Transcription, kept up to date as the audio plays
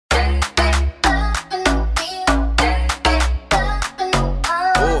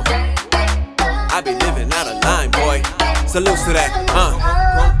salutes to that.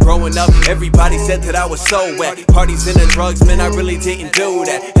 Growing up, everybody said that I was so wet. Parties and the drugs, man, I really didn't do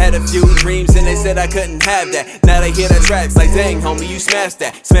that. Had a few dreams and they said I couldn't have that. Now they hear the tracks like, dang, homie, you smashed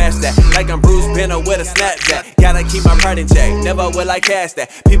that. Smash that, like I'm Bruce Banner with a snapback. Gotta keep my pride in check, never will I cast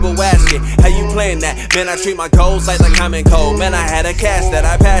that. People asking, how you playing that? Man, I treat my goals like the common cold. Man, I had a cast that,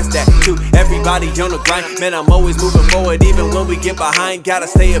 I passed that to everybody on the grind. Man, I'm always moving forward, even when we get behind. Gotta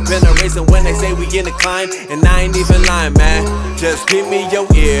stay up in the race, and when they say we in the climb, and I ain't even lying, man. Just give me your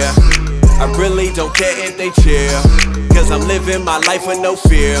ear. I really don't care if they cheer, cause I'm living my life with no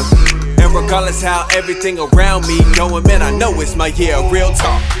fear. And regardless how everything around me going, man, I know it's my year. Real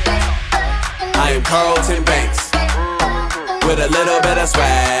talk. I am Carlton Banks with a little bit of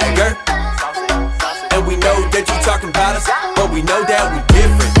swagger. And we know that you talking about us, but we know that we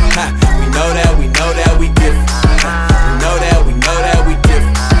different. We know that we different. We know that we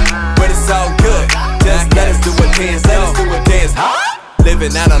different. But it's all good. Just let us do a dance, let us do a dance.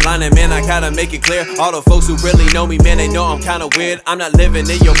 Living out of line, and man, I gotta make it clear. All the folks who really know me, man, they know I'm kinda weird. I'm not living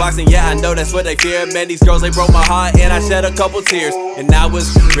in your box, and yeah, I know that's what they fear. Man, these girls, they broke my heart, and I shed a couple tears. And I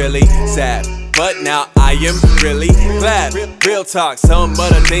was really sad, but now I am really glad. Real talk, some of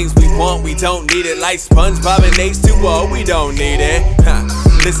the things we want, we don't need it. Like SpongeBob and H2O, we don't need it.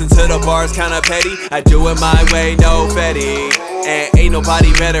 Listen to the bars, kinda petty. I do it my way, no fetty. And ain't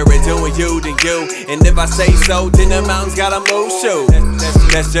nobody better at doing you than you. And if I say so, then the mountains gotta move, shoot.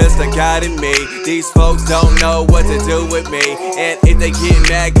 That's just a God in me. These folks don't know what to do with me. And if they get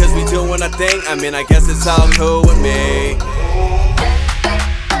mad cause we doing our thing, I mean, I guess it's all cool with me.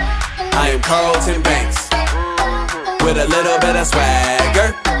 I am Carlton Banks with a little bit of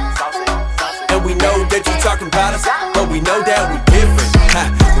swagger. And we know that you talking about us, but we know that we different.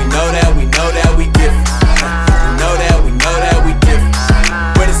 We know that we different. We know that we different.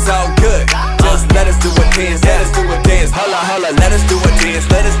 But it's all good. Just let us do a dance, let us do a dance. Holla, holla, let us do a dance,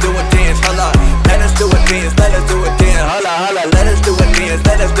 let us do a